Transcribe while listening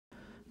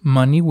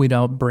Money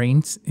without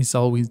brains is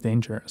always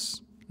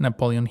dangerous.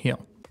 Napoleon Hill.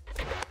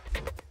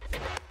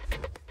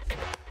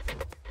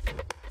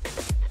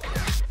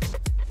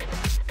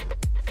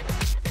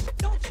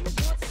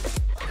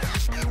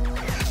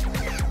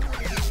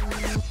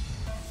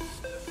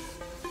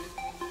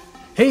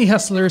 Hey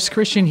hustlers,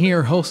 Christian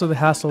here, host of the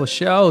Hustle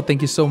Show.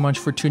 Thank you so much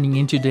for tuning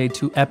in today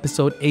to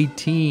episode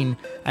 18.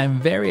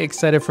 I'm very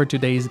excited for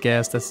today's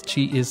guest as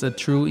she is a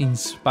true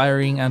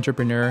inspiring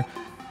entrepreneur.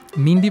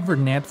 Mindie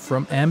Barnett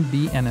from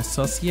MB and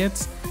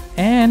Associates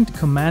and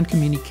Command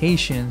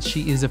Communications.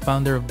 She is the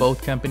founder of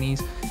both companies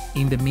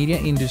in the media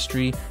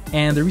industry.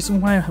 And the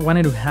reason why I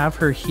wanted to have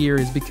her here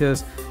is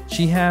because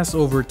she has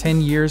over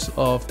 10 years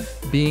of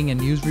being a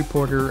news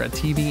reporter, a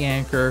TV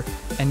anchor,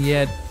 and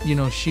yet,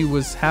 she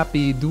was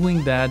happy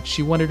doing that.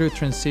 She wanted to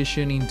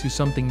transition into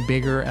something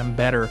bigger and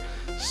better.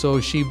 So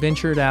she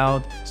ventured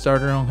out,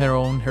 started on her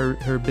own,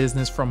 her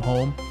business from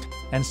home,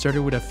 and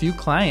started with a few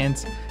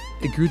clients.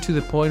 It grew to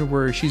the point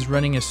where she's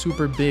running a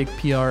super big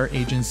PR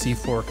agency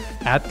for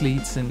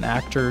athletes and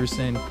actors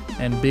and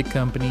big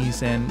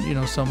companies and,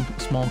 some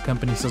small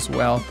companies as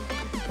well.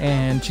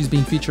 And she's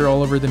being featured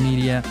all over the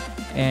media.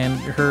 And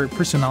her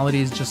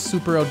personality is just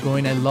super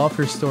outgoing. I love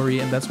her story,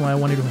 and that's why I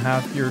wanted to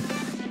have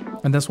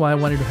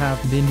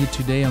Mindie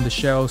today on the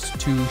show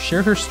to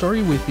share her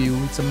story with you.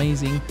 It's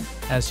amazing,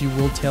 as you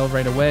will tell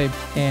right away.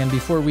 And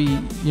before we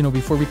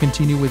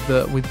continue with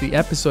the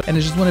episode, and I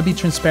just want to be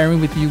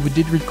transparent with you, we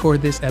did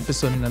record this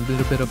episode in a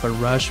little bit of a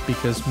rush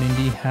because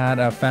Mindie had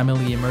a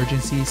family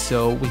emergency,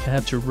 so we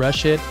had to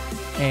rush it.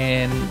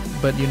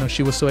 But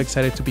she was so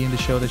excited to be in the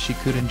show that she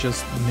couldn't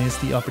just miss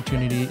the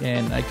opportunity,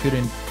 and I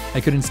couldn't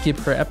skip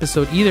her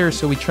episode either.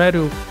 So we try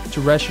to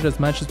rush it as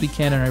much as we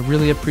can, and I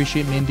really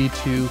appreciate Mindie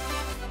to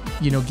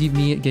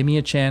give me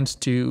a chance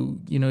to,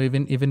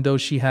 even though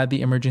she had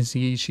the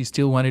emergency, she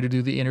still wanted to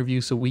do the interview.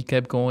 So we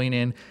kept going,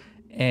 and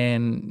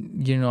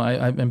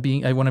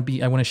I want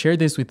to share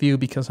this with you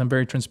because I'm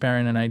very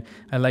transparent, and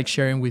I like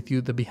sharing with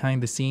you the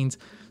behind the scenes.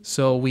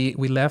 So we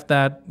left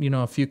that,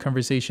 a few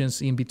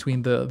conversations in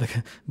between the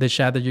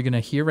chat that you're going to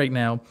hear right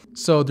now.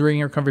 So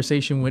during our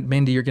conversation with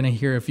Mindie, you're going to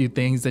hear a few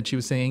things that she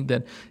was saying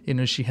that,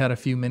 she had a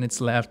few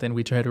minutes left, and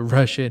we try to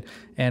rush it,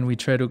 and we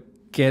try to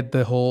get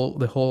the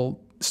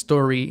whole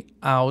story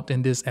out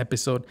in this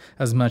episode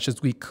as much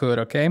as we could.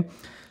 Okay.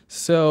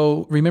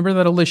 So remember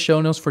that all the show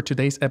notes for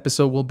today's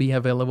episode will be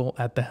available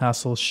at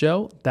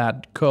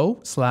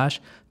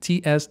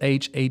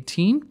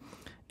thehustleshow.co/TSH18.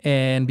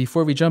 And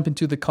before we jump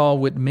into the call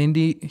with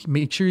Mindie,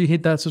 make sure you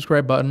hit that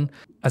subscribe button,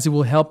 as it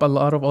will help a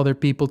lot of other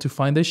people to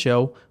find the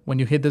show. When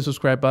you hit the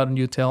subscribe button,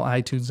 you tell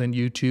iTunes and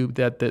YouTube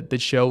that the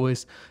show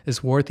is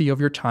worthy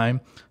of your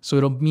time. So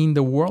it'll mean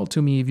the world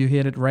to me if you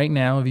hit it right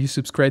now, if you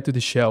subscribe to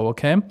the show,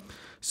 okay?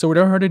 So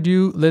without further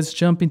ado, let's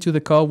jump into the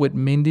call with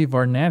Mindie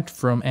Barnett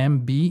from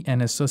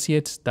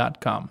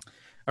mbandassociates.com.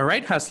 All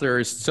right,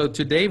 hustlers. So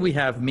today we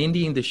have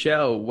Mindie in the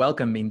show.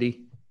 Welcome,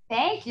 Mindie.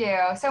 Thank you.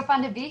 So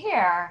fun to be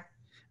here.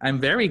 I'm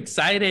very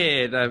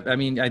excited.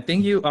 I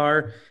think you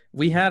are.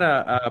 We had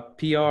a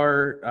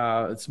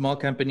PR small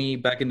company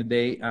back in the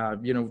day.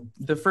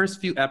 The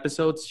first few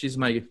episodes, she's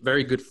my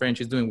very good friend.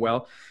 She's doing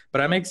well.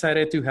 But I'm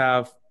excited to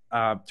have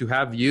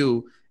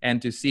you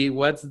and to see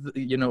what's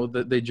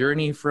the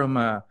journey from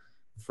a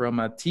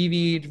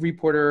TV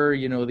reporter,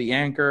 the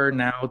anchor,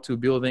 now to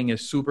building a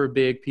super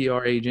big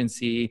PR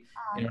agency,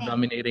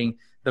 dominating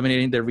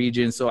the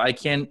region. So I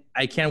can't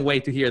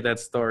wait to hear that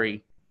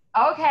story.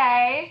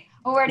 Okay.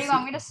 Well, where do you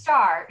want me to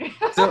start?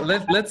 So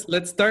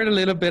let's start a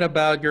little bit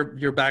about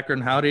your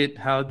background. How did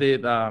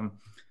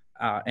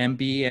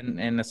MB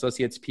and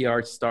Associates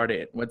PR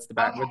started? What's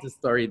the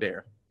story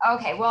there?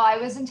 Okay. Well, I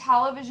was in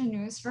television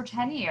news for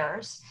 10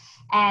 years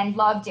and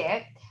loved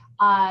it.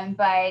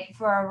 But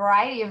for a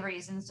variety of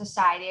reasons,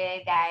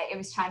 decided that it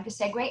was time to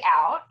segue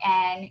out.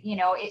 And,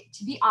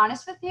 to be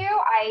honest with you,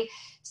 I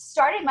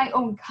started my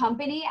own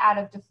company out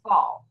of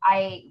default.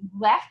 I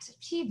left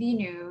TV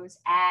news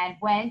and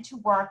went to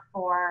work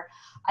for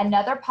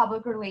another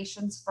public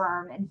relations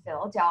firm in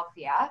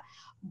Philadelphia,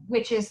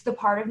 which is the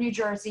part of New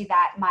Jersey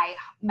that my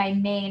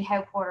main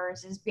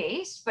headquarters is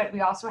based, but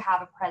we also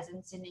have a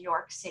presence in New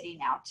York City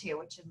now too,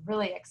 which I'm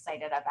really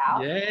excited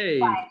about. Yay!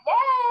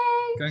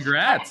 Yay!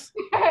 Congrats!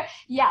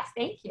 Yes,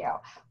 thank you.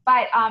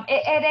 But at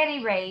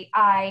any rate,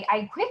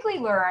 I quickly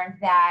learned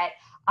that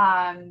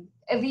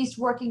at least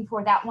working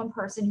for that one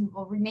person who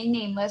will remain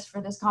nameless for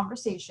this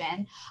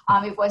conversation,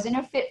 it wasn't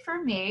a fit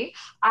for me.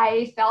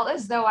 I felt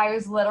as though I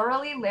was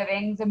literally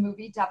living the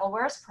movie Devil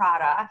Wears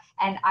Prada,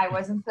 and I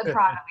wasn't the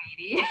Prada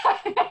lady.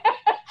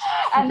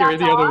 And You're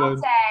that's the all other I'll one.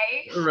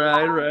 say.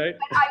 Right.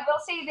 But I will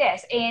say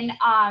this, in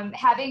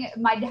having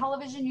my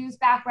television news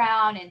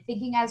background and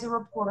thinking as a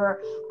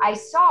reporter, I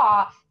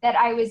saw that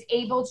I was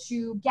able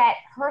to get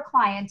her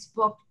clients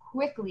booked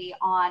quickly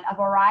on a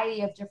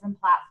variety of different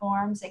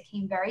platforms. It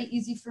came very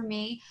easy for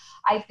me.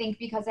 I think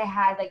because I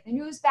had like the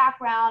news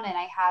background and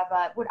I have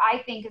what I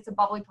think is a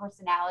bubbly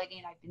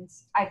personality, and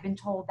I've been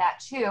told that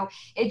too.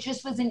 It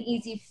just was an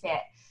easy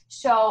fit.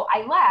 So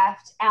I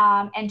left,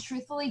 and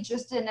truthfully,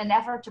 just in an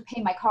effort to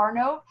pay my car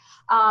note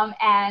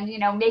and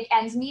make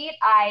ends meet,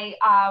 I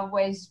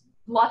was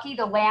lucky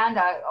to land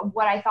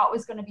what I thought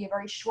was going to be a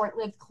very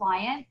short-lived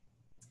client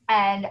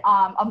and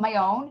of my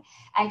own,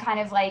 and kind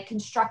of like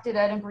constructed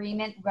an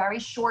agreement very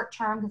short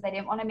term because I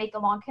didn't want to make a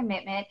long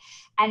commitment.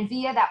 And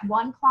via that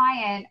one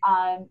client,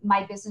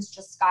 my business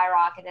just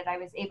skyrocketed. I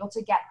was able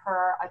to get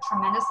her a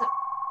tremendous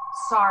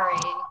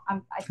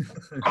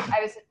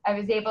I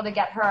was able to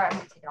get her, I'm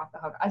going to take it off the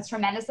hook, a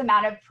tremendous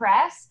amount of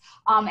press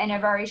in a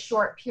very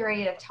short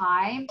period of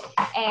time.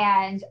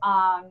 And,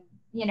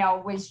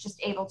 was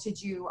just able to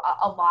do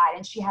a lot.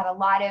 And she had a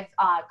lot of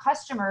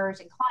customers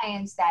and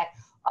clients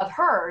of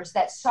hers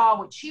that saw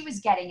what she was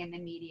getting in the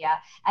media.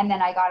 And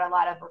then I got a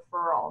lot of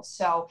referrals.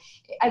 So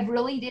I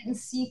really didn't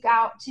seek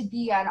out to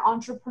be an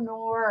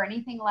entrepreneur or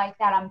anything like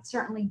that. I'm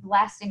certainly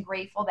blessed and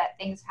grateful that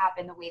things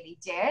happened the way they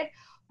did.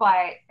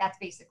 But that's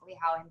basically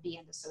how MB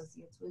and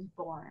Associates was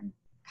born.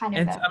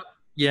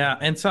 Yeah.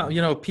 And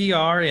so,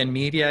 PR and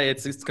media,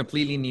 it's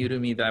completely new to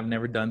me that I've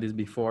never done this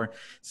before.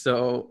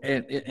 So,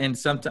 and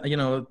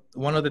sometimes,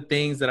 one of the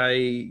things that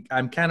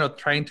I'm kind of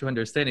trying to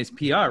understand is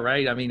PR,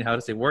 right? I mean, how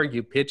does it work?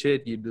 You pitch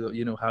it, you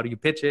do, how do you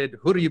pitch it?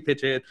 Who do you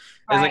pitch it?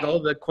 Right. It's like all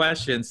the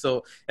questions.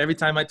 So every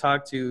time I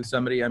talk to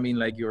somebody, I mean,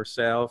 like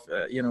yourself,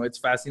 it's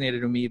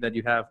fascinating to me that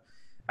you have,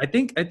 I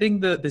think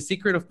the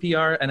secret of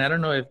PR, and I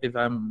don't know if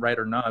I'm right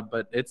or not,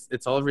 but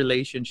it's all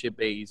relationship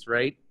based,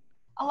 right?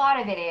 A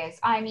lot of it is.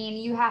 I mean,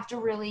 you have to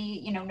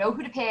really, know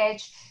who to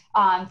pitch.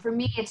 For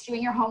me, it's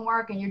doing your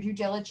homework and your due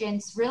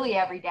diligence really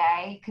every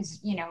day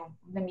because,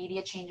 the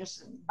media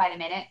changes by the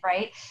minute,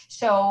 right?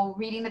 So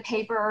reading the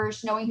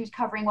papers, knowing who's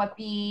covering what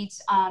beats,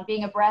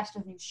 being abreast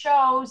of new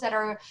shows that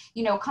are,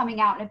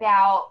 coming out and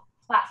about.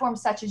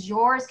 Platforms such as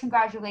yours,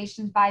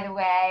 congratulations, by the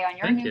way, on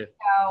your new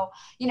show,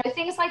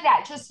 things like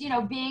that, just,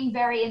 being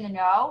very in the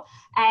know.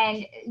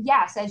 And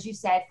yes, as you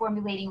said,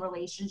 formulating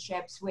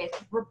relationships with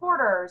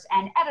reporters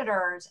and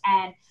editors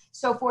and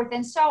so forth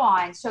and so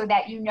on, so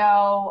that,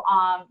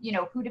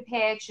 who to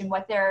pitch and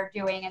what they're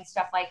doing and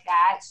stuff like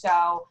that.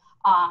 So,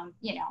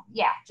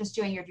 just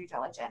doing your due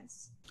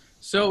diligence.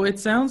 So it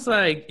sounds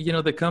like,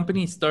 the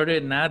company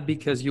started not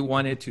because you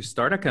wanted to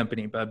start a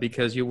company, but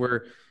because you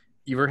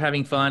were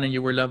having fun and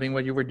you were loving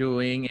what you were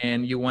doing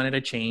and you wanted a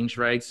change,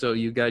 right? So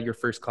you got your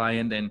first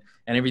client and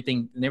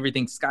everything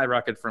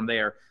skyrocketed from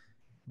there.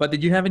 But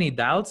did you have any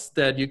doubts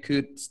that you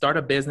could start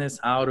a business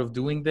out of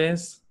doing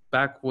this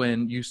back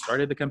when you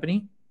started the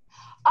company?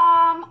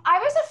 I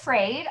was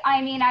afraid.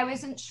 I mean, I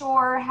wasn't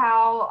sure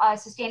how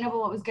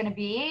sustainable it was going to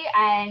be.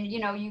 And,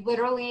 you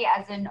literally,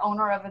 as an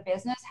owner of a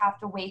business, have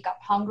to wake up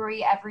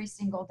hungry every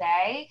single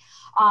day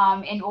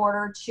in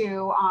order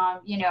to,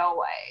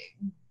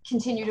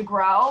 continue to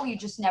grow. You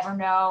just never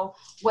know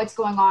what's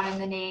going on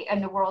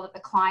in the world of the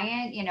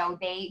client.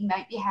 They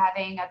might be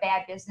having a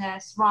bad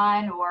business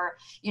run, or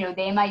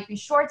they might be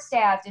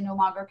short-staffed and no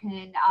longer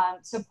can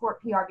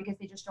support PR because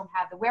they just don't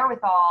have the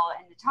wherewithal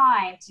and the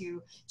time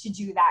to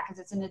do that, because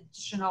it's an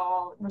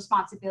additional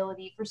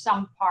responsibility for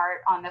some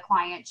part on the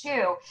client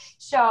too.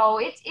 So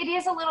it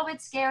is a little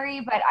bit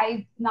scary, but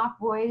I knock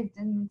wood,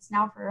 and it's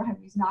now for I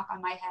use knock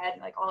on my head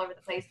like all over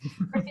the place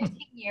for 15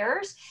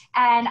 years.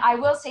 And I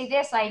will say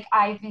this, like,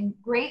 I've been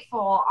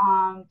grateful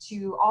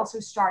to also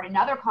start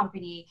another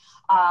company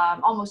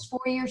almost 4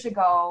 years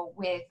ago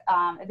with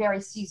a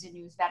very seasoned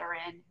news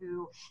veteran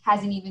who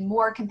has an even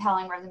more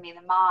compelling resume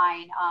than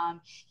mine.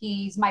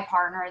 He's my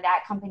partner.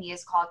 That company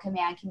is called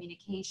Command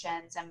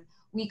Communications, and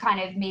we kind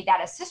of made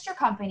that a sister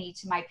company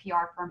to my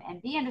PR firm,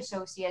 MB and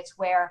Associates,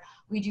 where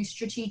we do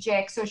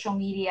strategic social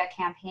media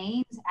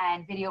campaigns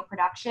and video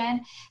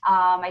production.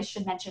 I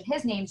should mention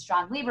his name's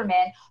John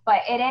Lieberman,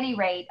 but at any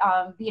rate,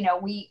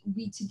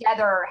 we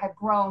together have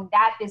grown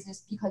that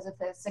business because of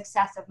the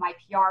success of my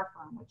PR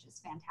firm, which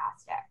is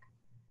fantastic.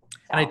 So,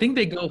 and I think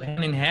they go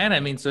hand in hand. I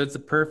mean, so it's a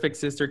perfect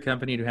sister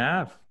company to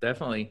have,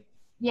 definitely.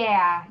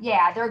 Yeah,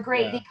 they're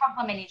great. Yeah. They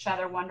complement each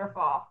other.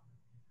 Wonderful.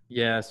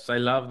 Yes, I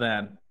love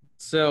that.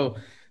 So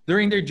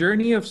during their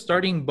journey of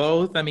starting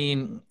both, I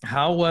mean,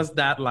 how was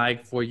that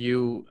like for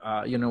you,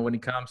 when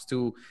it comes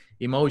to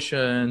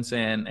emotions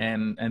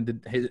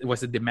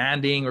was it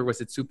demanding, or was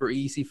it super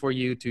easy for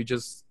you to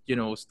just,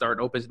 start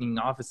opening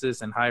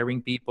offices and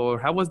hiring people?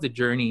 How was the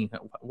journey?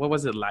 What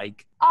was it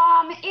like?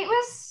 It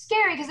was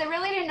scary because I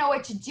really didn't know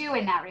what to do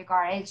in that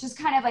regard. It just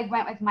kind of like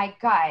went with my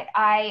gut.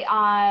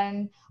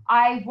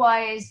 I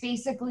was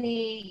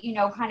basically,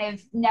 kind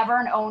of never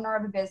an owner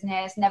of a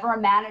business, never a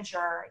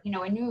manager. In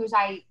news,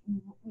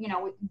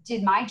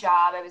 did my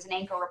job. I was an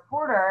anchor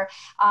reporter,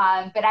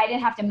 but I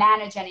didn't have to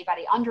manage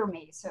anybody under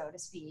me, so to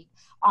speak.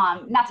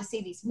 Not to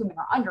say these women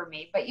are under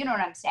me, but you know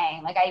what I'm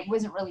saying? Like, I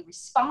wasn't really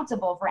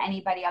responsible for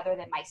anybody other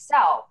than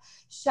myself.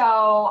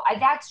 So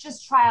that's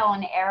just trial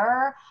and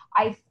error.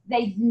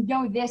 They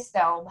know this,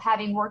 though,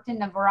 having worked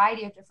in a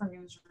variety of different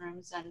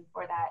newsrooms, and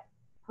for that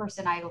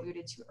person I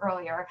alluded to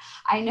earlier,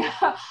 I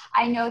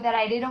know that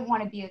I didn't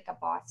want to be like a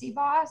bossy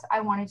boss. I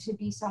wanted to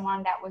be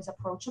someone that was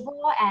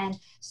approachable, and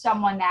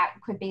someone that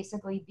could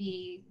basically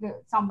be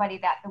somebody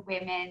that the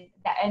women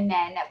and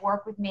men that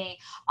work with me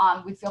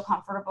would feel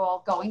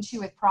comfortable going to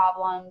with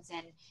problems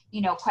and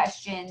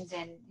questions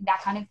and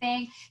that kind of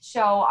thing.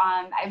 So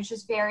I was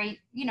just very,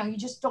 you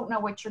just don't know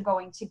what you're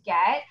going to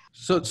get.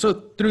 So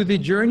through the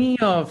journey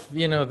of,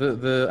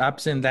 the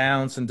ups and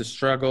downs and the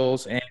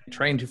struggles and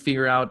trying to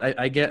figure out,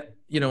 I get,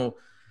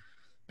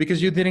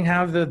 because you didn't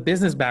have the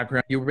business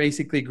background, you were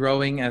basically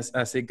growing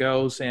as it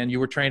goes, and you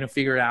were trying to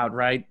figure it out,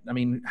 right? I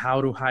mean, how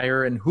to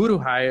hire and who to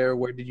hire,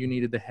 where did you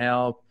needed the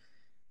help?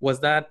 Was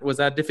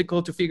that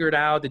difficult to figure it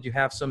out? Did you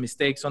have some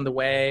mistakes on the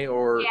way,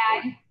 or?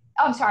 Yeah.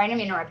 Oh, I'm sorry, I didn't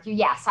mean to interrupt you.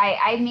 Yes,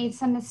 I made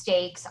some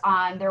mistakes.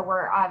 There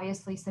were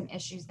obviously some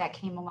issues that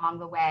came along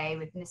the way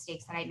with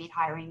mistakes that I made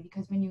hiring,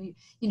 because when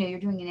you're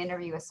doing an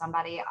interview with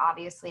somebody,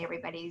 obviously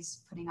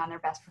everybody's putting on their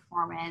best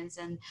performance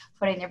and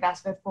putting their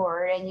best foot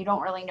forward, and you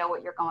don't really know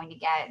what you're going to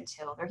get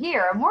until they're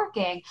here and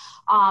working.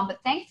 But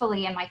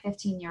thankfully, in my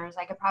 15 years,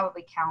 I could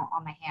probably count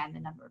on my hand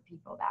the number of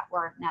people that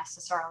weren't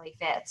necessarily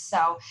fits.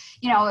 So,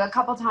 a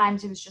couple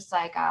times it was just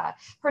like a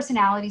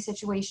personality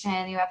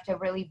situation. You have to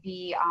really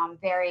be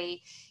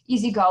very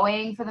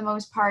easygoing for the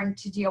most part, and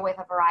to deal with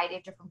a variety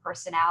of different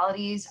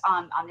personalities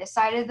on this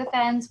side of the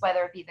fence,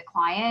 whether it be the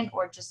client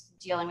or just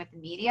dealing with the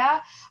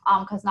media,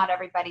 because not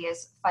everybody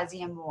is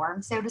fuzzy and warm,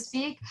 so to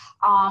speak.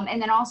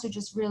 And then also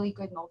just really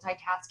good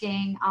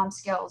multitasking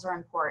skills are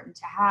important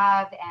to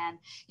have, and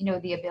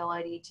the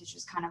ability to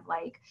just kind of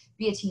like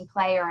be a team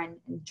player and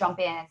jump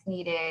in as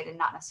needed, and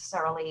not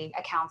necessarily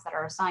accounts that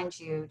are assigned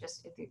to you.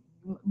 Just if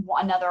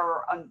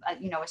another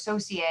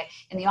associate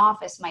in the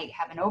office might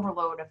have an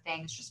overload of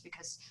things, just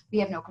because we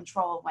have no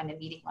control when the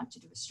meeting wants to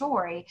do a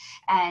story,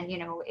 and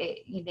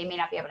they may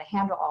not be able to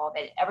handle all of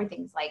it.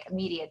 Everything's like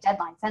immediate,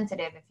 deadline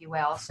sensitive, if you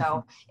will.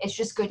 So it's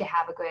just good to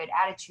have a good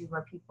attitude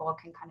where people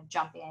can kind of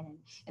jump in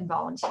and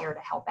volunteer to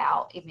help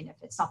out, even if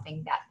it's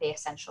something that they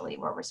essentially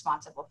were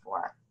responsible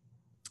for.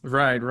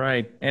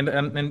 Right. And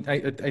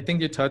I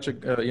think you touch,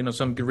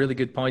 some really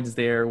good points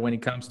there when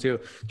it comes to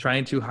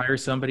trying to hire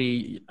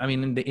somebody. I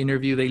mean, in the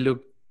interview, they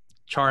look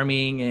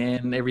charming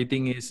and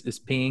everything is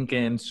pink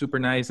and super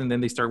nice. And then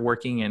they start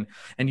working and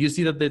you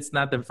see that it's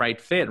not the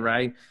right fit.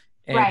 Right.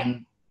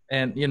 Right.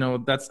 And,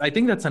 I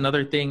think that's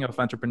another thing of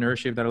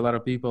entrepreneurship that a lot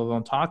of people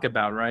don't talk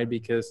about. Right.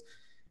 Because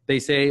they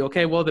say,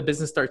 okay, well, the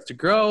business starts to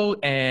grow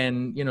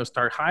and,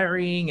 start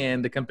hiring,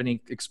 and the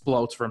company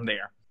explodes from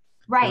there.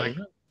 Right.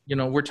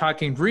 We're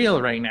talking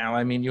real right now.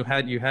 I mean, you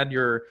had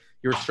your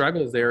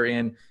struggles there,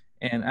 and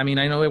I mean,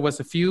 I know it was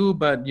a few,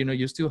 but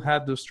you still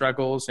had those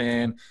struggles.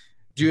 And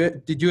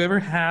did you ever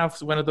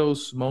have one of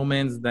those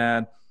moments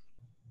that,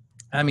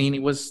 I mean,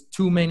 it was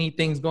too many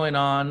things going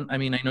on? I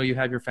mean, I know you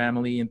have your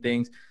family and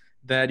things,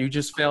 that you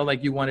just felt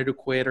like you wanted to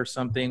quit or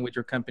something with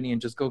your company and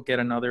just go get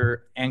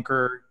another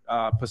anchor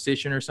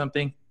position or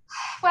something?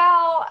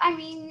 Well, I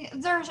mean,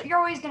 you're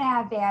always going to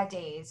have bad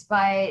days,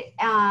 but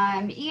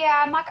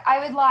yeah,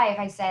 I would lie if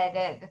I said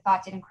that the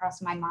thought didn't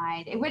cross my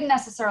mind. It wouldn't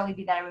necessarily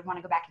be that I would want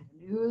to go back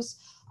into news.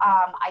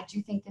 I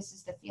do think this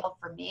is the field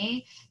for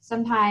me.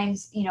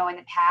 Sometimes, in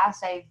the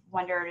past, I've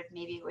wondered if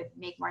maybe it would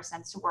make more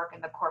sense to work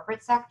in the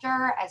corporate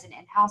sector as an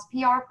in-house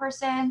PR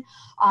person.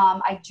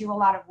 I do a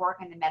lot of work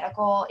in the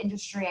medical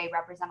industry. I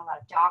represent a lot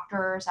of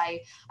doctors.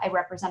 I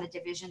represent a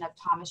division of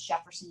Thomas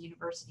Jefferson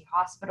University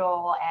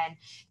Hospital and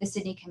the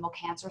Sidney Kimmel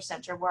Cancer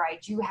Center, where I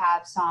do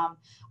have some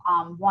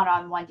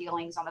one-on-one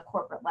dealings on the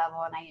corporate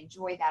level, and I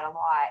enjoy that a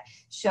lot.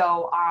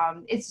 So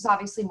it's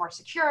obviously more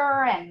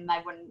secure, and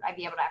I'd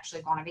be able to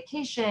actually go on a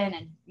vacation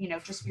and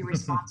just be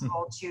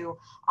responsible to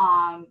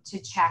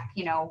check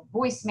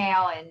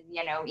voicemail and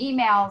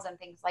emails and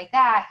things like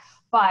that.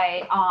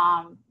 But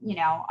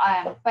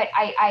but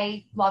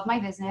I love my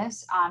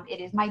business.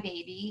 It is my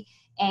baby.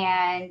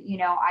 And,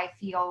 I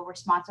feel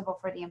responsible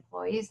for the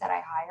employees that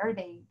I hire.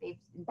 They've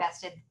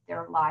invested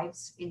their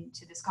lives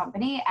into this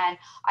company, and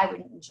I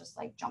wouldn't just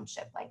like jump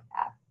ship like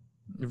that.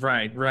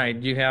 Right.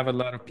 You have a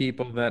lot of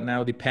people that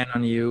now depend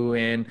on you.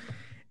 And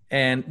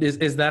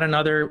is that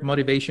another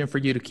motivation for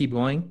you to keep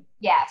going?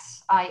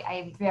 Yes,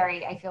 I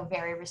feel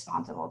very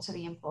responsible to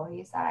the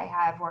employees that I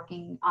have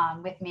working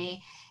with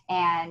me.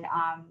 And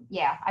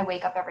yeah, I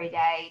wake up every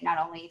day, not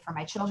only for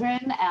my children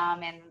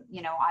and,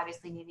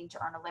 obviously needing to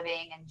earn a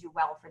living and do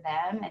well for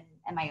them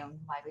and my own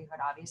livelihood,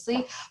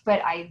 obviously,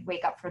 but I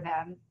wake up for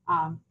them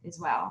as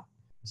well.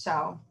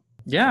 So.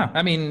 Yeah.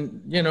 I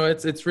mean,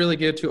 it's really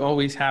good to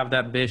always have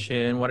that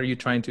vision. What are you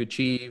trying to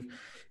achieve?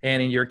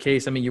 And in your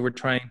case, I mean, you were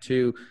trying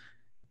to,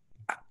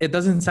 it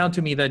doesn't sound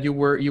to me that you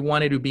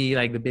wanted to be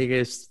like the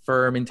biggest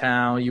firm in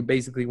town. You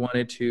basically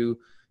wanted to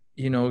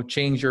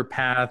change your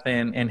path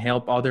and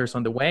help others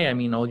on the way. I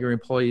mean, all your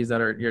employees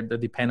that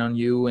depend on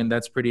you, and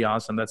that's pretty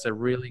awesome. That's a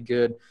really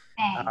good,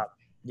 uh, Thanks.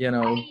 I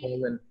mean,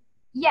 important.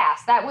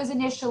 yes, that was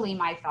initially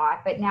my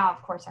thought, but now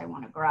of course I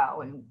want to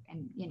grow and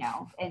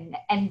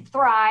and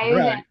thrive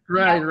and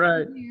Right, right,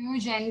 right.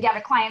 huge and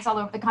get clients all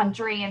over the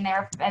country and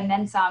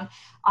then some.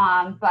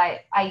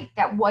 But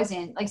that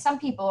wasn't like some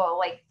people,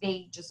 like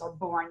they just are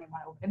born, they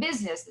want to open a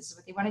business, this is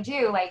what they want to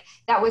do. Like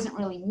that wasn't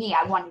really me.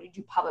 I wanted to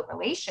do public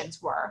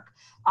relations work,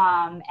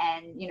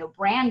 and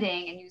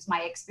branding, and use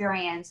my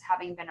experience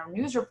having been a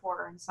news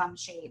reporter in some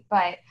shape.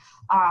 But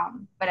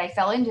I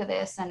fell into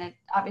this, and it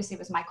obviously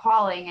was my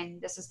calling,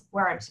 and this is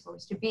where I'm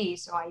supposed to be.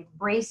 So I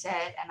embrace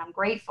it, and I'm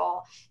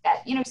grateful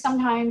that,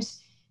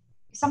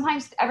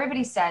 sometimes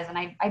everybody says, and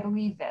I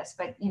believe this,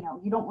 but you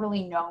don't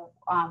really know,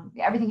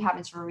 everything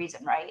happens for a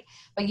reason, right?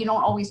 But you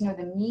don't always know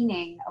the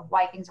meaning of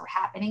why things are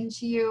happening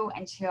to you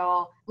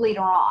until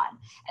later on.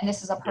 And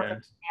this is a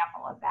perfect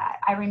example of that.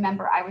 I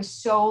remember I was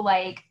so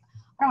like,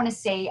 I don't want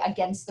to say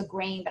against the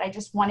grain, but I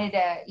just wanted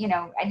to,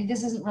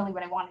 this isn't really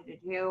what I wanted to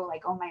do,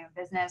 like own my own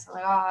business. I'm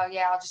like, oh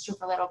yeah, I'll just do it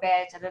for a little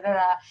bit, da, da, da,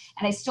 da.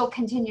 And I still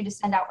continue to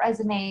send out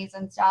resumes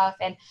and stuff.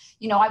 And,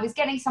 I was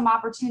getting some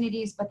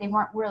opportunities, but they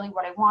weren't really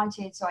what I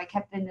wanted. So I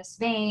kept in this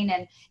vein,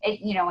 and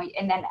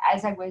and then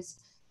as I was,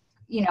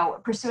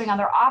 pursuing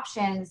other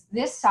options,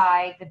 this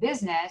side, the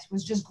business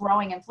was just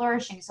growing and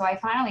flourishing. So I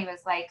finally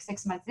was like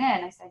 6 months in,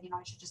 I said,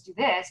 I should just do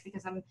this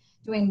because I'm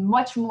doing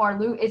much more,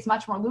 it's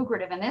much more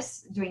lucrative in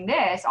doing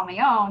this on my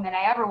own than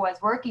I ever was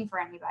working for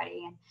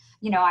anybody. And,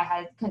 I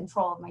had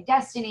control of my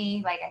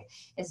destiny. Like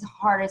as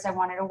hard as I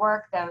wanted to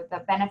work,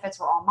 the benefits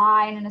were all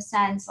mine in a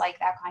sense, like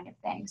that kind of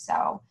thing.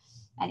 So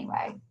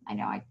anyway, I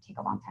know I take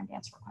a long time to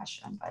answer a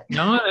question, but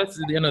No,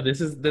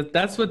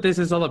 that's what this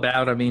is all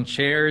about. I mean,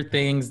 share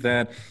things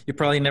that you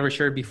probably never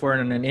shared before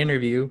in an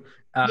interview,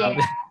 yeah,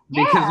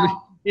 because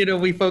yeah,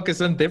 we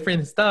focus on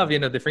different stuff,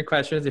 different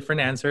questions,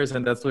 different answers,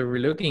 and that's what we're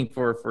looking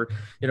for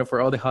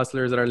for all the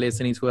hustlers that are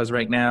listening to us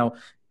right now.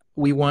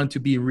 We want to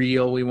be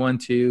real. We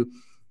want to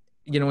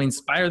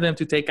inspire them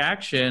to take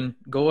action,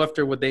 go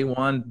after what they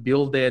want,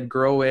 build it,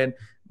 grow it.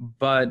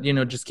 But,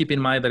 just keep in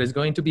mind that it's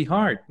going to be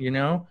hard,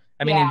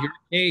 I mean, yeah. in your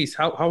case,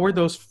 how were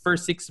those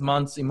first 6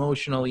 months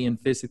emotionally and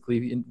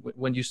physically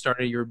when you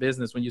started your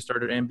business, when you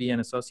started MBA and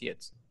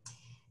Associates?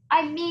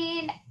 I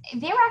mean,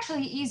 they were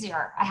actually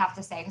easier, I have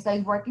to say, because I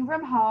was working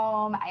from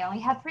home. I only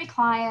had 3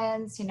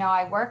 clients.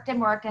 I worked and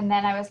worked. And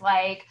then I was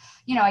like,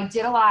 I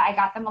did a lot. I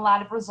got them a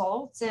lot of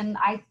results. And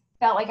I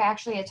felt like I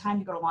actually had time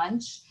to go to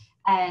lunch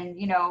and,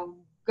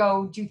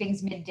 go do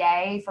things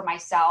midday for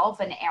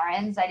myself and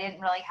errands. I didn't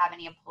really have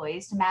any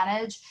employees to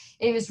manage.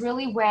 It was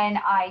really when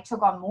I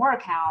took on more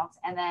accounts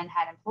and then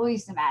had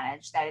employees to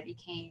manage that it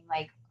became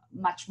like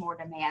much more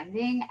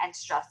demanding and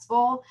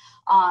stressful.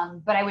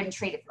 But I wouldn't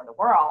trade it for the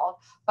world.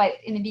 But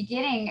in the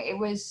beginning, it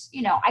was,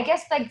 I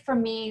guess like for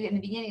me in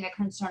the beginning, the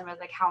concern was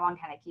like, how long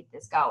can I keep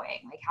this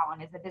going? Like, how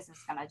long is the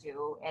business going to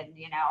do? And,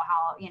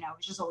 how,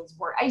 it's just always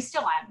work. I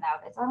still am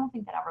though. I don't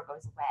think that ever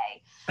goes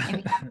away. I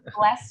mean, I'm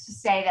blessed to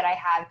say that I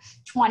have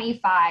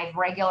 25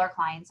 regular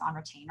clients on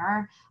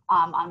retainer,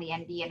 on the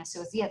MD and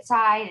associate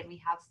side. And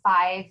we have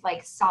 5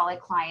 like solid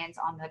clients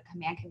on the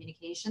command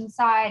communication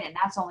side. And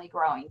that's only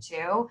growing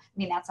too. I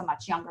mean, that's a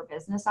much younger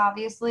business,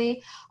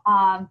 obviously.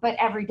 But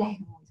every day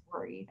I'm always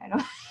worried. I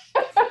don't,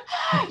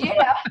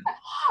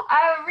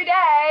 every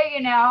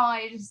day,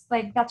 I just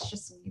like, that's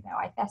just me though.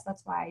 I guess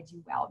that's why I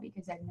do well,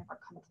 because I'm never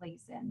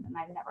complacent and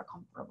I'm never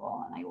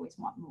comfortable and I always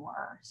want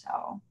more.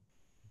 So.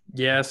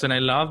 Yes, and I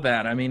love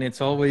that. I mean,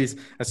 it's always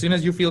as soon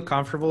as you feel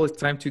comfortable, it's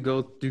time to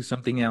go do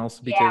something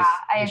else Yeah, because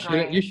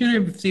I you agree.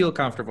 shouldn't feel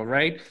comfortable,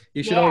 right?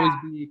 You should Yeah. always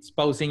be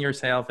exposing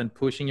yourself and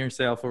pushing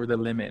yourself over the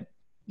limit.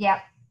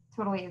 Yep.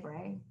 Totally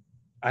agree.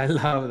 I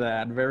love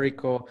that. Very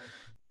cool.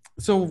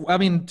 So, I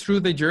mean,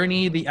 through the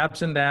journey, the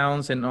ups and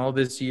downs, and all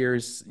these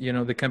years,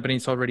 the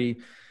company's already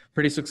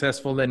pretty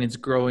successful and it's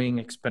growing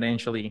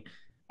exponentially.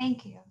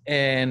 Thank you.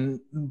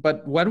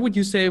 But what would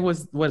you say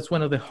was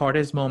one of the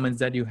hardest moments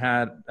that you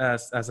had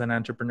as an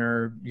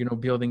entrepreneur,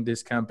 building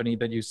this company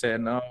that you said,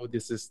 no,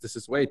 this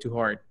is way too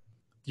hard.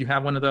 Do you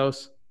have one of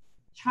those?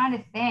 Trying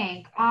to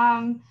think.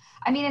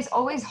 I mean, it's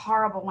always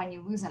horrible when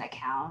you lose an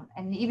account,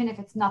 and even if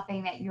it's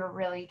nothing that you're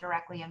really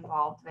directly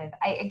involved with.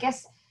 I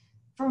guess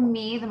for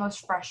me, the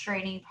most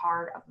frustrating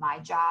part of my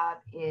job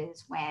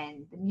is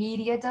when the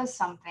media does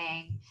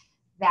something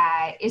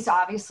that is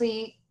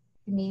obviously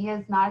the media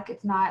is not,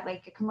 it's not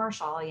like a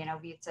commercial,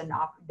 it's an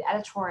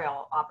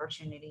editorial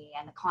opportunity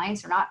and the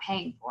clients are not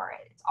paying for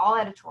it. It's all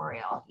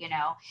editorial, and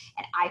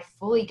I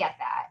fully get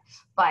that.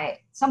 But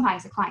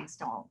sometimes the clients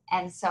don't.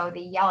 And so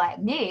they yell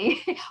at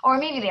me, or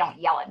maybe they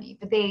don't yell at me,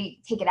 but they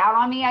take it out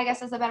on me, I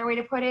guess is a better way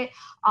to put it,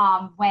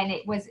 when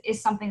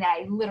is something that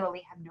I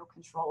literally have no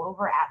control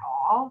over at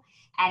all.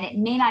 And it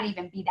may not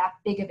even be that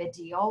big of a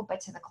deal, but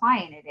to the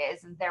client it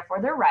is. And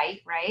therefore they're right?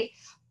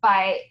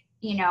 But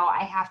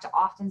I have to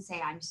often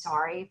say I'm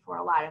sorry for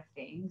a lot of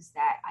things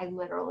that I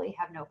literally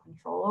have no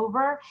control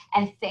over.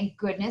 And thank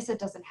goodness it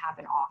doesn't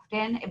happen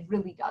often. It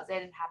really doesn't.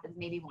 It happens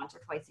maybe once or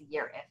twice a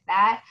year, if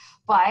that.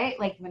 But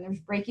like when there's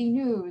breaking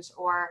news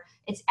or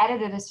it's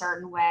edited a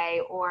certain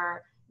way,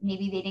 or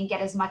maybe they didn't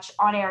get as much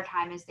on air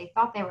time as they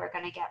thought they were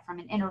going to get from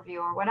an interview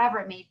or whatever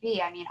it may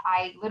be. I mean,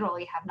 I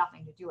literally have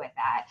nothing to do with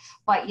that,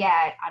 but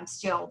yet I'm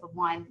still the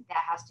one that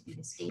has to be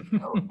the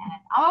scapegoat. And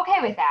I'm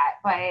okay with that,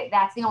 but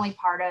that's the only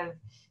part of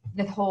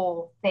the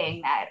whole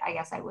thing that I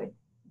guess I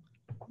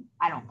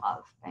don't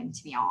love, and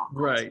to be honest.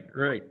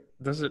 Right.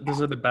 Those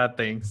are the bad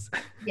things.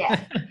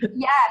 Yeah.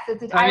 Yes.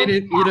 I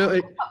mean, put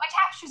my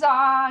tap shoes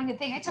on. The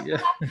thing I took the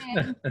left in. I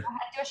had to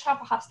do a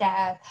shuffle hop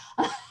step.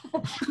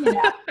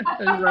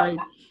 Right.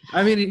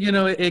 I mean,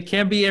 it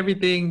can't be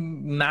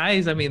everything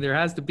nice. I mean, there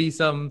has to be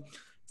some,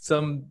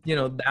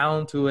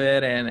 down to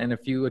it, and a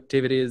few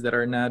activities that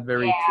are not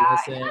very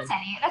pleasant.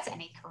 That's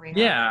any career.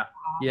 Yeah.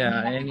 Yeah.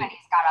 I mean, everybody's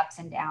got ups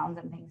and downs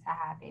and things that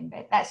happen,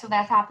 but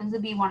that happens to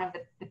be one of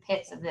the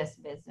pits of this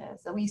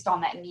business, at least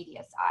on that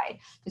media side,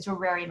 because we're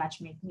very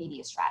much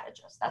media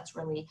strategists. That's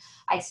really,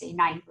 I say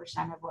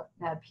 90% of what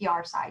the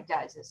PR side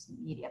does is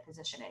media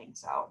positioning.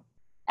 So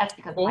that's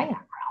because of my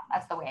background.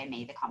 That's the way I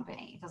made the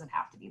company. It doesn't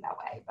have to be that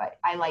way, but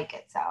I like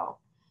it. So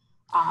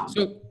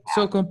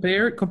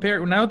compare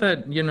now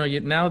that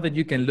now that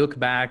you can look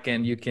back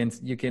and you can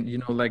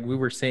like we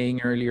were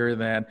saying earlier,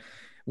 that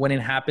when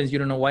it happens you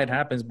don't know why it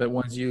happens, but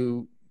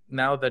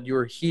now that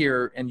you're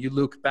here and you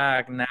look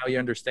back, now you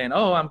understand,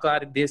 oh, I'm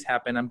glad this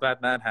happened, I'm glad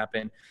that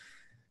happened.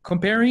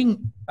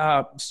 Comparing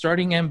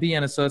starting MB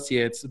and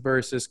Associates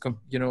versus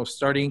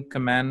starting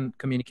Command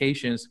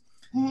Communications,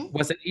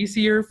 was it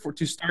easier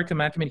to start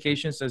Command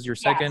Communications as your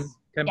second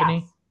company?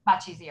 Yes.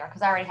 Much easier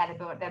because I already had to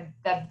build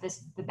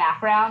the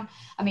background.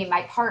 I mean,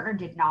 my partner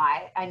did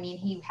not. I mean,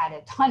 he had a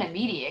ton of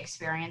media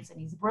experience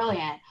and he's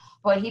brilliant,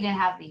 but he didn't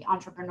have the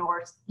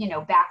entrepreneur,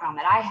 background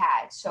that I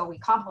had. So we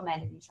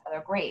complemented each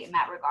other great in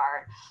that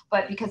regard.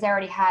 But because I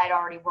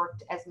already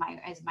worked as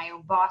my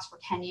own boss for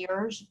 10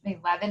 years,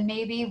 11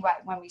 maybe,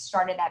 but when we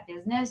started that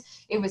business,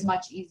 it was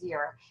much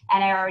easier.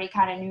 And I already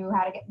kind of knew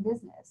how to get in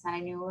business, and I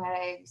knew how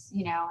to,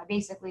 I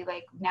basically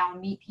like now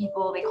meet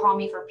people, they call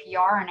me for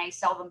PR and I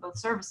sell them both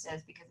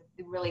services because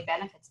it really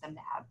benefits them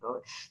to have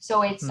both.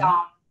 So it's,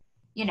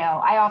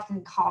 I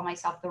often call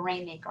myself the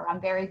rainmaker.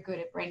 I'm very good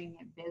at bringing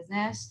in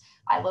business.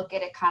 I look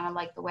at it kind of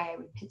like the way I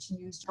would pitch a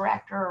news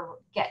director or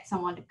get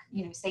someone to,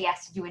 say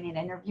yes to doing an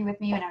interview with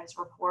me when I was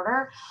a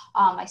reporter.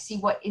 I see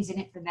what is in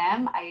it for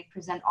them. I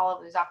present all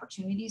of those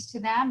opportunities to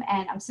them,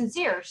 and I'm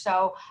sincere.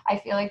 So I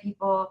feel like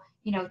people,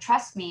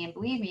 trust me and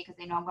believe me because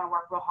they know I'm going to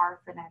work real hard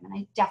for them. And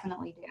I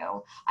definitely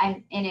do.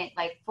 I'm in it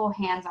like full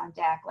hands on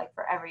deck, like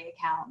for every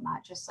account,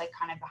 not just like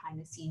kind of behind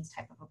the scenes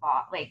type of a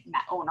boss, like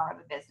owner of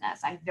a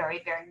business. I'm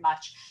very, very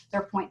much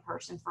their point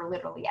person for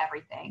literally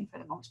everything for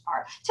the most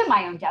part, to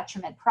my own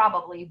detriment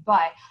probably.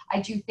 But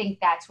I do think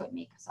that's what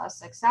makes us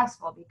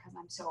successful because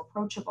I'm so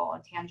approachable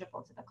and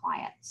tangible to the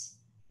clients.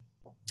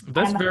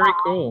 That's very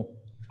cool.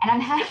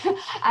 And I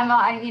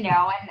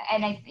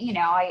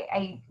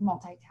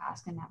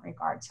multitask in that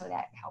regard. So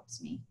that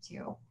helps me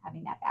too,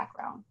 having that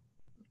background.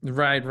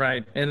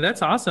 Right. And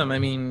that's awesome. I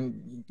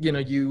mean,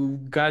 you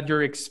got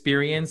your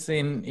experience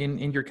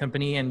in your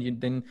company, and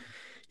then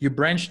you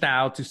branched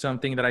out to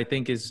something that I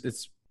think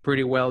is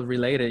pretty well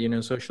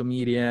related, social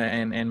media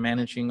and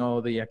managing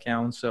all the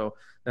accounts. So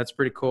that's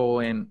pretty cool.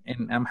 And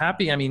I'm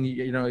happy. I mean,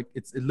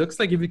 it looks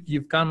like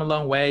you've come a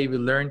long way.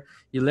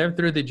 You lived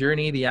through the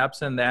journey, the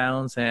ups and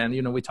downs. And,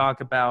 we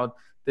talk about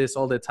this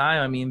all the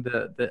time. I mean,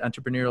 the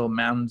entrepreneurial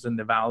mountains and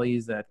the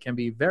valleys that can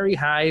be very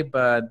high,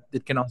 but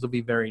it can also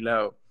be very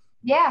low.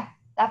 Yeah,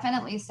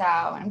 definitely so.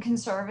 I'm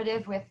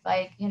conservative with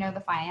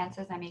the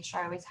finances. I make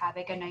sure I always have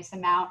like a nice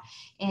amount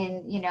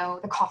in,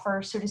 the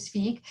coffer, so to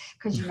speak,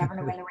 because you never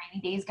know when the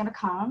rainy day is going to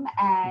come.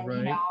 And,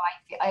 right.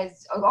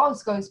 it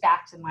always goes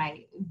back to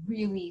my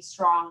really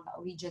strong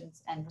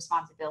allegiance and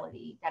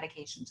responsibility,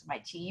 dedication to my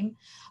team.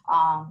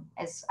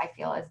 As I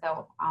feel as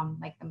though I'm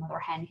like the mother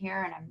hen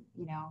here, and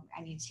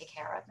I need to take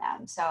care of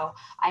them. So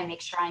I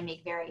make sure I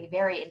make very,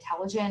 very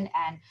intelligent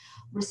and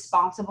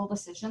responsible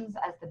decisions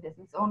as the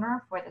business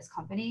owner for this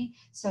company,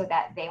 so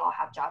that they all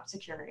have job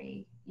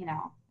security,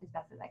 as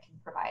best as I can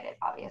provide it,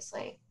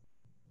 obviously.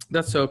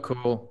 That's so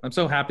cool. I'm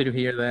so happy to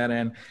hear that.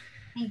 And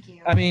thank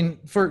you. I mean,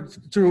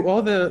 through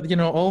all the,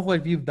 all of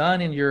what you've done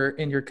in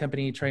your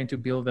company, trying to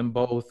build them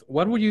both,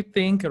 what would you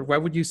think, or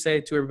what would you say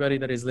to everybody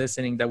that is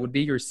listening that would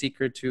be your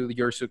secret to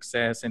your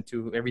success and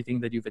to everything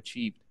that you've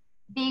achieved?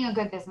 Being a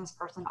good business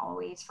person,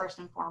 always, first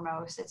and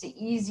foremost. It's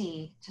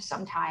easy to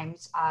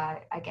sometimes,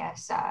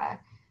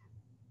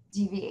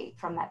 deviate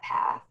from that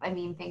path. I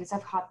mean, things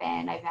have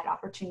happened. I've had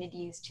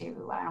opportunities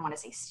to, I don't want to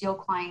say steal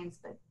clients,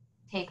 but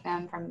take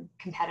them from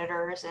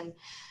competitors. And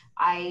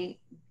I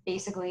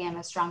basically am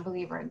a strong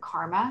believer in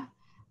karma.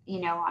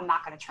 I'm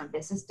not going to turn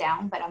business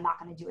down, but I'm not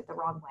going to do it the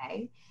wrong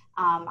way.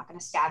 I'm not going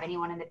to stab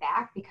anyone in the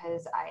back,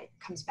 because it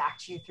comes back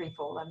to you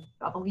threefold. I'm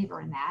a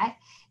believer in that.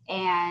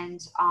 And,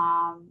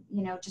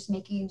 just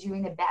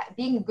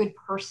being a good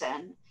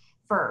person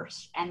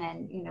first. And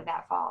then,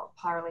 that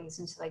parlays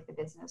into like the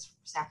business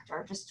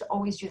sector. Just to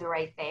always do the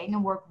right thing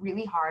and work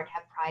really hard,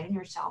 have pride in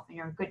yourself and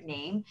your good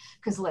name,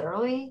 because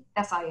literally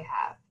that's all you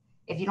have.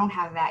 If you don't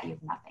have that, you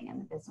have nothing in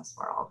the business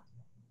world.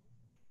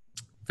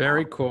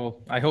 Very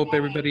cool. I hope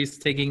everybody's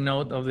taking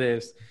note of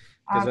this,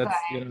 because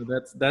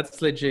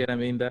that's legit. I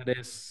mean, that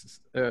is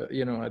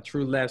a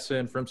true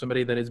lesson from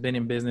somebody that has been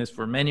in business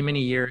for many,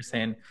 many years,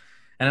 and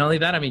not only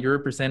that, I mean, you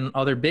represent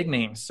other big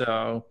names.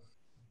 So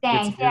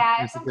thanks.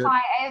 I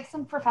have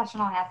some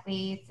professional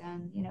athletes,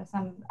 and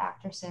some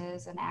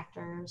actresses and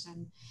actors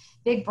and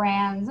big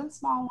brands and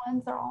small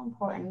ones. They're all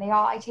important.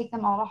 I take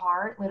them all to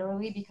heart,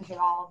 literally, because they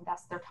all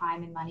invest their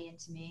time and money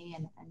into me,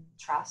 and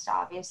trust,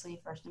 obviously,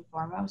 first and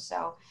foremost.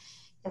 So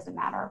doesn't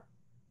matter.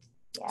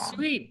 Yeah.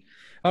 Sweet.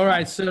 All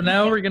right. So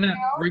now we're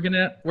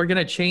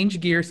gonna change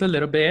gears a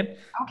little bit.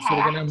 Okay. So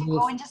I have to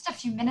go in just a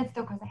few minutes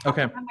though, because I have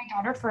to run my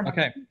daughter for another.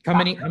 Okay. How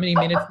many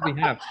minutes do we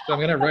have? So I'm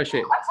gonna rush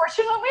it.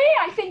 Unfortunately,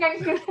 I think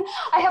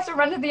I have to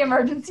run to the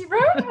emergency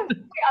room with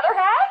the other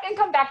hat and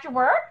come back to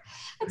work.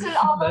 It's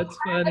all that's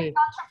funny. The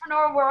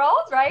entrepreneur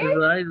world,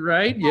 right?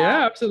 Right.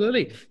 Yeah,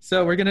 absolutely.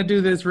 So we're gonna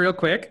do this real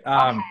quick.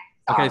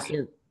 Okay.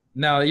 So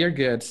no, you're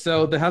good.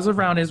 So the hustle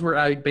round is where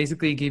I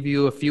basically give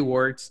you a few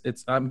words.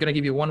 I'm going to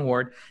give you one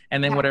word,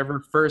 and then whatever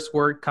first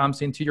word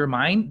comes into your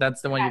mind,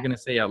 that's the one you're going to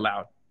say out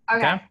loud.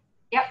 Okay?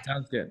 Yep.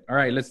 Sounds good. All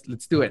right,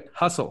 let's do it.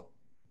 Hustle.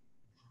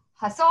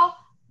 Hustle.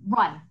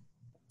 Run.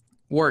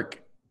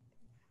 Work.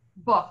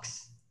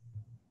 Books.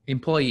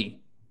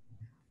 Employee.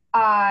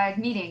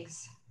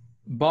 Meetings.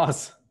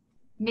 Boss.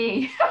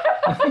 Me.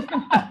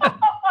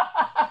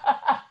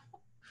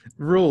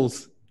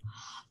 Rules.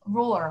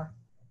 Ruler.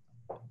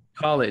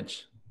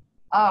 College.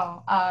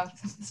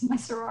 This is my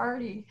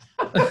sorority.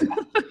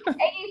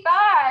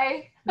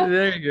 85.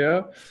 There you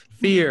go.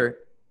 Fear.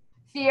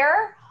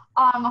 Fear?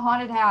 A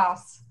haunted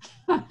house.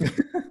 I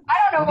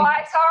don't know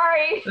why.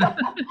 Sorry.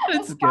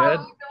 It's good.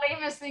 Probably the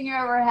lamest thing you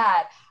ever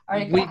had. All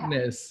right,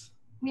 Weakness.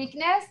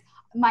 Weakness?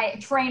 My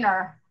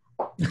trainer.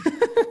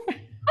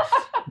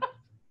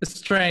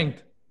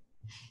 Strength.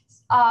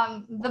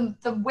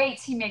 The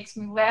weights he makes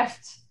me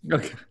lift.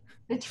 Okay.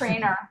 The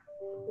trainer.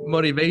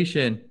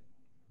 Motivation.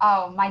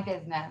 Oh, my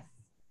business.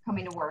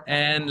 Coming to work.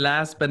 And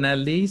last but not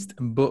least,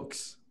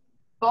 books.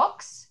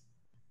 Books?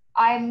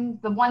 I'm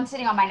the one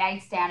sitting on my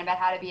nightstand about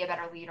how to be a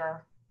better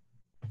leader.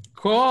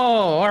 Cool.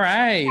 All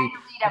right.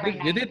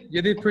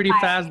 You did pretty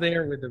fast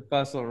there with the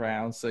puzzle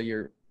round, so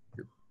you're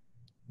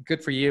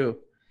good for you.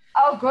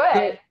 Oh,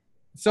 good.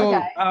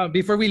 So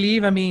before we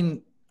leave, I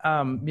mean,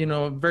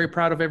 very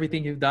proud of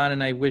everything you've done,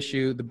 and I wish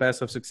you the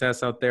best of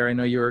success out there. I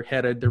know you're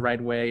headed the right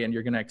way, and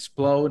you're gonna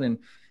explode, and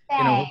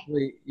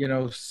hopefully,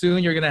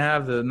 soon you're going to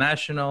have the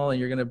national, and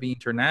you're going to be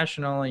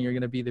international, and you're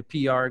going to be the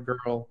PR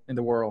girl in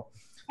the world.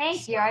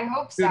 Thank you. I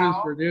hope so.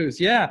 Produce.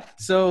 Yeah.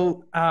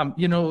 So,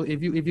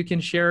 if you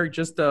can share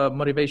just a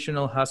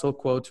motivational hustle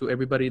quote to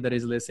everybody that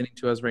is listening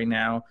to us right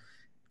now,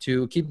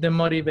 to keep them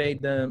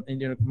motivate them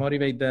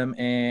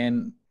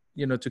and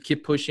to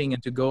keep pushing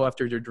and to go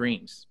after their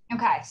dreams.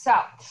 Okay. So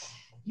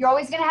you're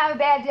always going to have a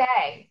bad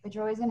day, but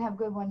you're always going to have a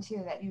good one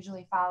too that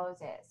usually follows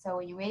it. So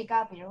when you wake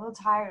up and you're a little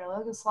tired, a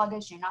little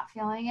sluggish, you're not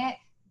feeling it,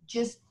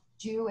 just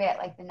do it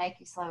like the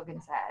Nike slogan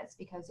says,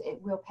 because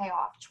it will pay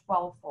off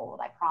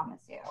 12-fold, I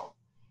promise you.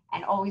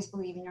 And always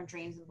believe in your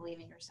dreams and believe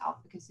in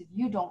yourself, because if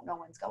you don't, no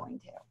one's going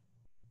to.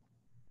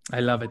 I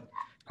love it.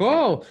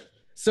 Cool.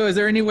 So is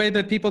there any way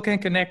that people can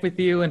connect with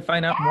you and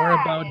find out more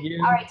about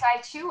you? All right. So I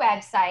have two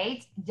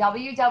websites,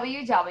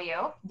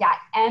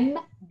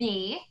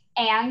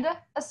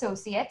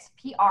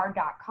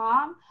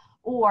 www.mbassociatespr.com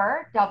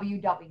or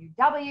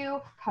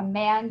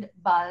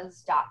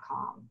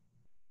www.commandbuzz.com.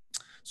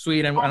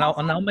 Sweet. And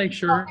I'll make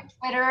sure.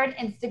 Twitter and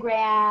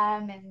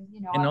Instagram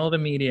and all the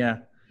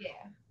media. Yeah.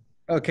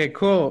 Okay,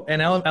 cool.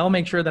 And I'll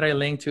make sure that I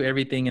link to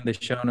everything in the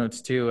show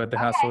notes too at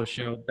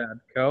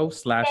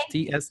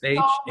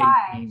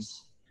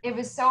thehustleshow.co/TSH18. It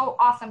was so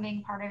awesome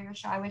being part of your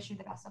show. I wish you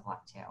the best of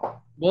luck too.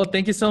 Well,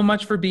 thank you so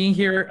much for being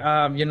here.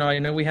 I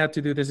know we had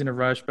to do this in a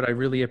rush, but I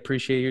really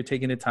appreciate you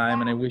taking the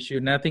time, and I wish you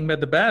nothing but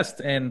the best.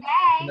 And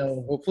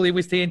hopefully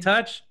we stay in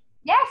touch.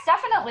 Yes,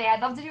 definitely. I'd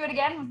love to do it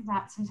again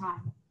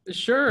sometime.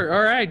 Sure.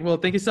 All right. Well,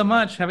 thank you so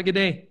much. Have a good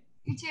day.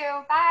 You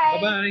too. Bye.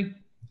 Bye-bye.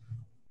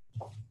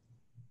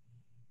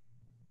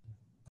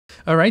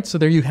 All right, so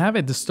there you have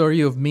it, the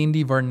story of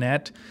Mindie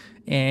Barnett.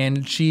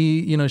 And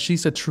she,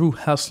 she's a true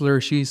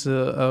hustler. She's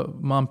a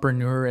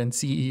mompreneur and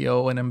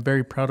CEO, and I'm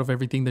very proud of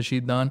everything that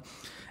she's done.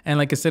 And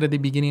like I said at the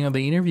beginning of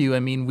the interview, I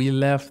mean, we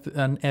left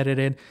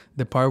unedited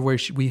the part where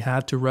we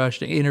had to rush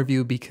the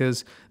interview,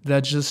 because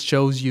that just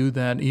shows you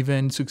that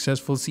even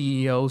successful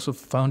CEOs of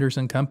founders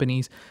and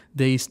companies,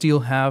 they still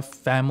have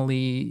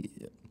family.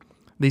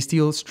 They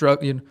still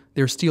struggle.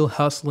 They're still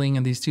hustling,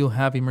 and they still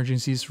have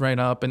emergencies right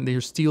up, and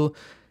they're still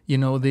you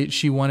know,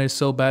 she wanted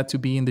so bad to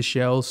be in the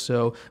show,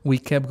 so we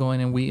kept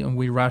going and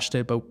we rushed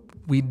it, but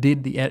we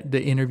did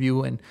the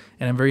interview, and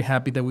I'm very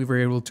happy that we were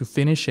able to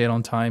finish it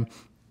on time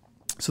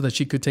so that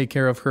she could take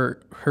care of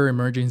her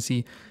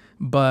emergency.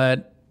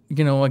 But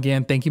you know,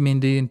 again, thank you,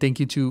 Mindie, and thank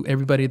you to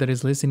everybody that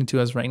is listening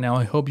to us right now.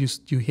 I hope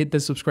you hit the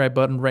subscribe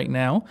button right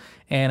now,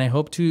 and I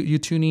hope you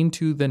tune in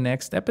to the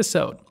next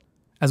episode,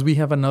 as we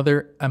have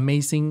another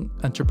amazing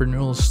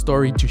entrepreneurial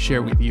story to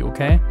share with you,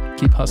 okay?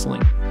 Keep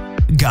hustling.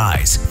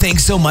 Guys,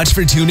 thanks so much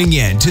for tuning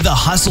in to the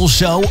Hustle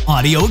Show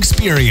audio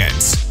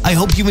experience. I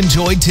hope you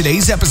enjoyed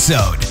today's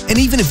episode. And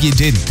even if you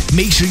didn't,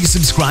 make sure you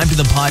subscribe to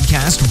the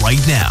podcast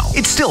right now.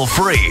 It's still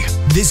free.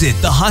 Visit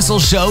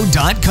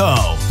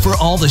thehustleshow.co for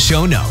all the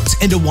show notes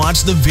and to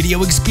watch the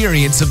video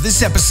experience of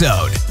this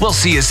episode. We'll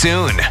see you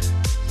soon.